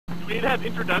we need to have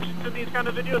introductions to these kind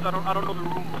of videos? I don't know the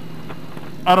rules.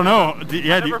 I don't know.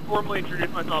 I never formally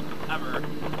introduced myself ever.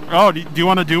 Oh, do you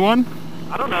want to do one?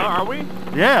 I don't know. Are we?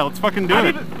 Yeah, let's fucking do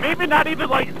it. Maybe not even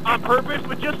like on purpose,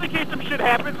 but just in case some shit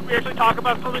happens, we actually talk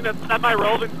about something that's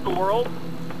semi-relevant to the world.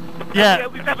 Yeah. We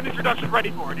at least have an introduction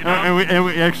ready for it, you know? And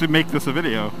we actually make this a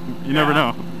video. You never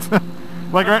know.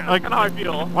 Like that's kind of how I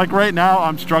feel. Like right now,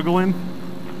 I'm struggling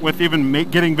with even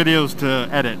getting videos to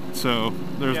edit. So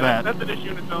there's that. That's an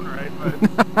issue in its own right. But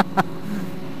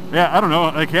yeah, I don't know.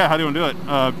 Like, yeah, how do you want to do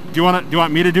it? Do you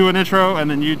want me to do an intro and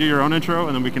then you do your own intro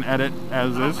and then we can edit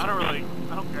as is? I don't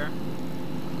care.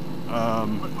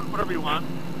 Whatever you want.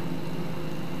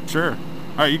 Sure.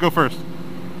 All right, you go first.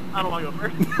 I don't want to go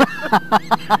first.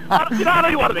 I know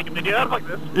you want to make a video. Fuck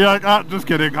this. Yeah, like, just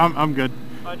kidding. I'm good.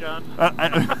 Bye, John.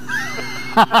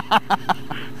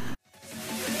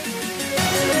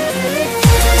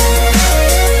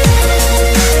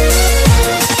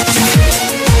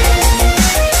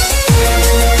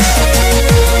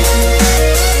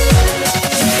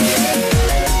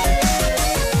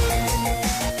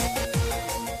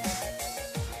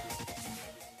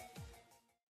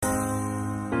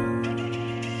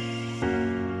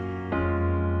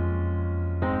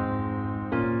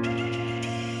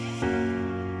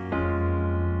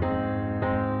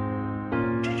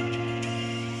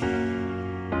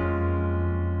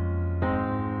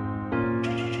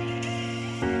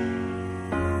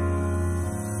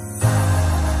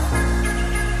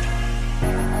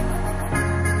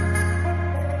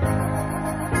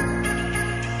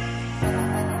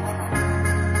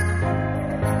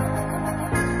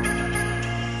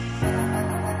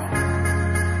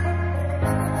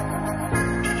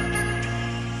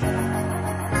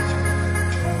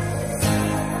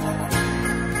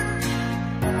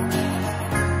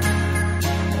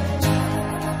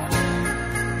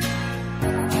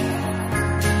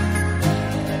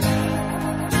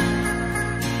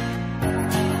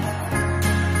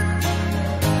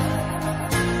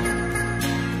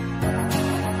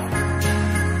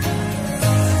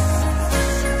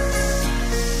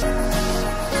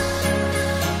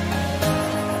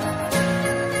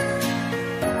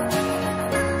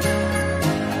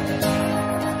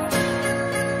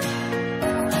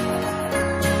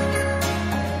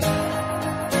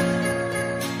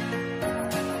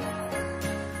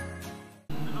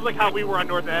 Like how we were on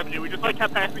North Avenue. We just like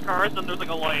kept passing cars and there's like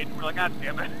a light. We're like, God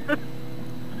damn it.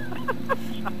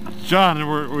 John,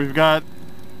 we've got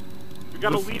a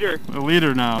leader. A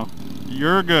leader now.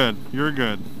 You're good. You're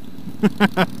good.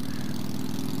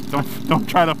 don't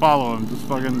try to follow him. Just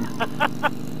fucking.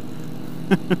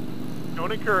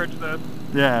 Don't encourage this.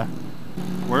 Yeah.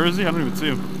 Where is he? I don't even see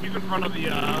him. He's in front of the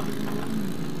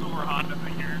silver Honda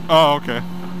thing here. Oh, okay.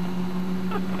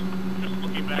 Just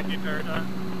looking back the entire time.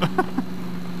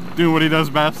 Doing what he does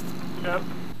best. Yep.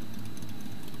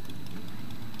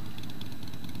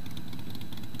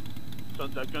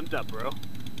 Sun's up, guns up, bro.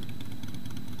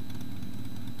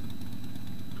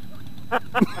 I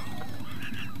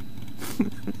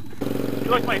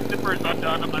feel like my zipper is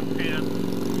undone on my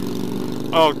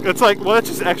pants. Oh, it's like, well, it's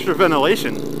just extra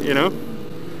ventilation, you know?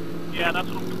 Yeah, that's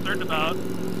what I'm concerned about.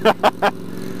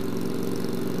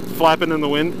 Flapping in the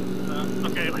wind.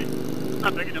 Okay, wait. It's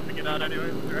not big enough to get out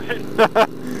anyway, right?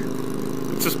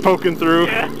 It's just poking through.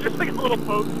 Yeah, just like a little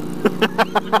poke. What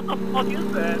the fuck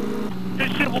is that?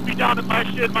 His shit will be down in my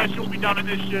shit will be down in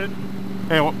his shit.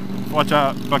 Hey, watch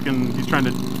out. Fucking, he's trying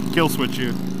to kill switch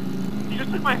you. He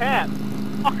just took my hat.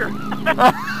 Fucker.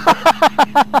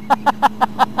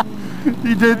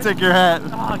 He did take your hat.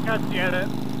 Oh, god damn it.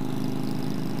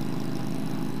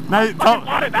 Now,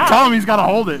 tell him he's got to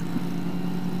hold it.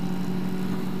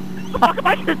 What the fuck am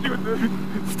I gonna do with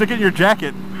this? Stick it in your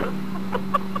jacket.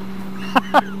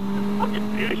 Fucking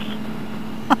douche.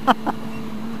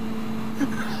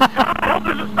 God,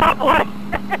 there's a stoplight.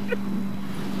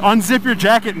 Unzip your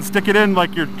jacket and stick it in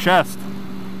like your chest.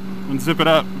 And zip it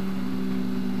up.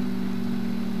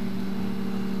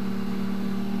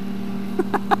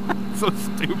 So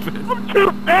stupid. I'm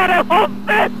too fat, it won't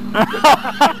fit.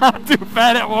 Too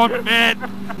fat, it won't fit.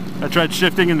 I tried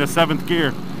shifting into 7th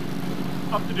gear.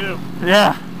 Tough to do.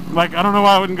 Yeah. Like, I don't know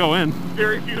why I wouldn't go in.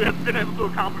 Very few have been able to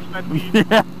accomplish that feat.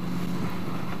 Yeah.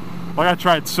 Like, I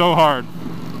tried so hard.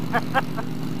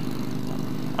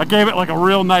 I gave it like a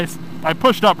real nice... I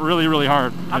pushed up really, really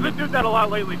hard. I've been doing that a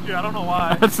lot lately, too. I don't know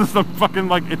why. It's just a fucking,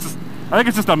 like, it's just... I think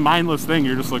it's just a mindless thing.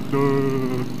 You're just like,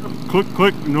 click,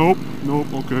 click, nope,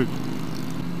 okay.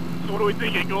 So what are we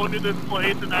thinking? Going to this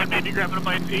place and then maybe grabbing a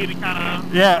bite to eat and kind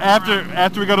of... Yeah,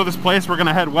 after we go to this place, we're going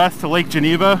to head west to Lake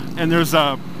Geneva. And there's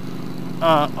a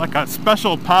like a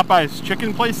special Popeyes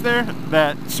chicken place there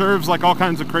that serves like all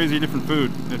kinds of crazy different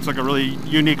food. It's like a really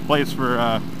unique place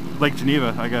for Lake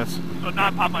Geneva, I guess. So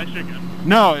not Popeye's chicken.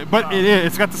 No, but it is.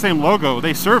 It's got the same logo.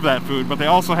 They serve that food, but they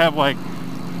also have like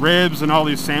ribs and all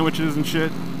these sandwiches and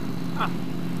shit. Huh.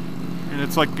 And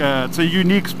it's like it's a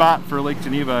unique spot for Lake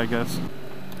Geneva, I guess.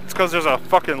 It's because there's a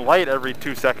fucking light every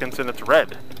 2 seconds and it's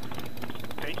red.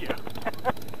 Thank you.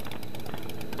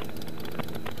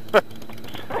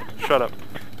 Shut up.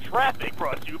 Traffic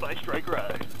brought to you by Strike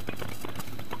Ride.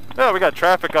 Yeah, we got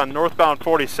traffic on northbound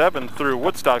 47 through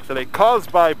Woodstock today,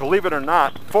 caused by, believe it or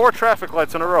not, 4 traffic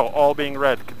lights in a row, all being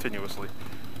red continuously.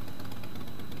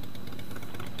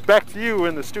 Back to you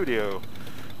in the studio,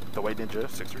 the White Ninja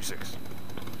 636.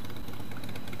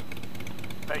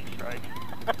 Thanks, Strike.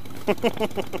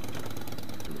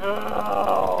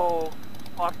 Oh,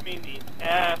 fuck me in the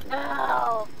ass.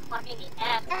 No, fuck me in the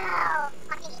ass. No,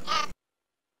 fuck me in the ass.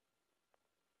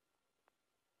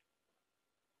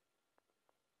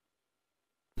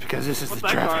 Because this is What's the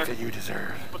that traffic car? that you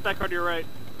deserve. What's that car to your right?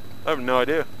 I have no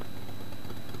idea.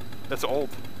 That's old.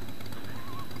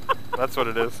 That's what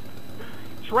it is.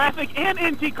 Traffic and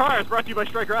NT cars brought to you by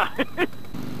Strike Ride.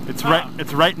 It's right.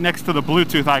 It's right next to the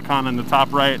Bluetooth icon in the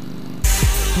top right.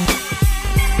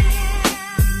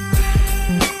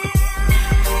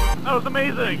 That was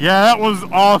amazing. Yeah, that was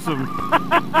awesome.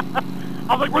 I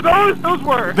was like, were those? Those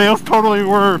were. Those totally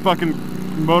were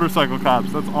fucking motorcycle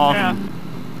cops. That's awesome. Yeah.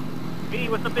 Me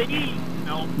with the big E.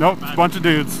 No. Nope, it's a bunch of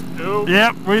dudes. Nope.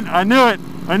 Yep, I knew it.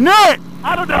 I knew it.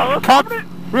 I don't know.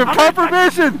 We have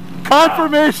confirmation.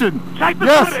 Confirmation. Check the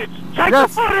Yes. footage. Check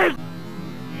Yes. the footage.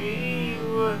 Me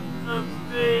with the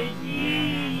big E.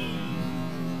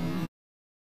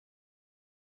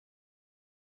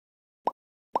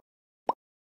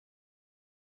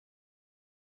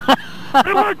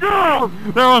 Here we go.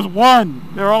 There was one.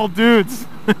 They're all dudes.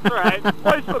 Alright,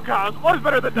 one still counts. One's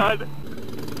better than none.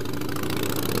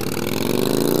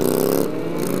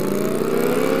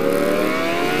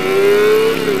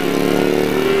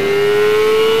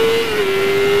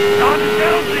 John is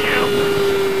down to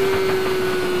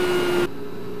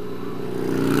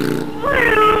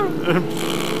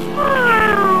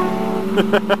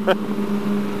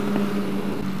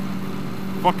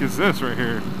Fuck is this right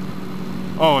here?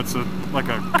 Oh, it's like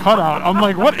a cutout. I'm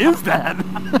like, what is that?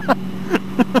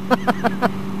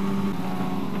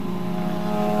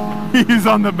 He's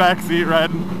on the back seat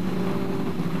riding.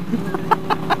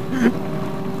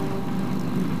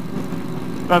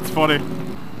 That's funny.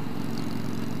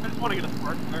 I just want to get a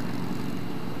sparkler.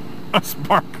 A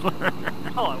sparkler.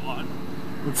 That's all I want.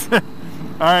 That's it.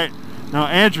 All right. Now,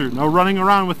 Andrew, no running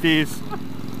around with these.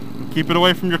 Keep it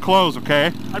away from your clothes,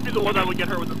 okay? I'd be the one that would get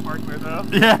her with the sparkler, though.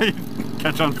 Yeah, you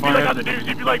catch on You'd be like fire. on the news,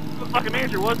 you'd be like, the fucking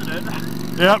Andrew, wasn't it?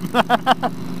 Yep.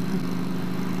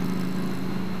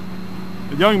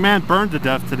 A young man burned to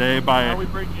death today by... Why are we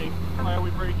breaking? Why are we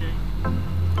breaking?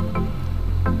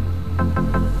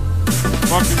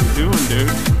 What the fuck are you doing, dude?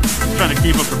 Trying to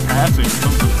keep up with passing or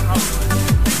something.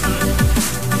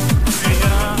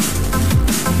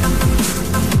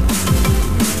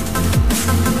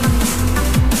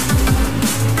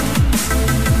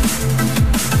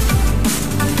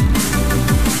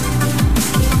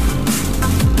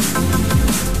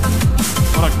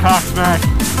 What a cocksmack.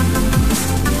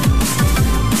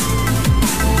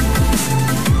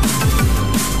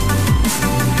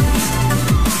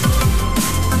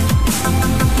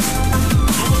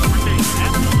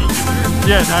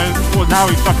 Yeah, now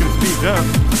he fucking speeds up.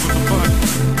 What the fuck?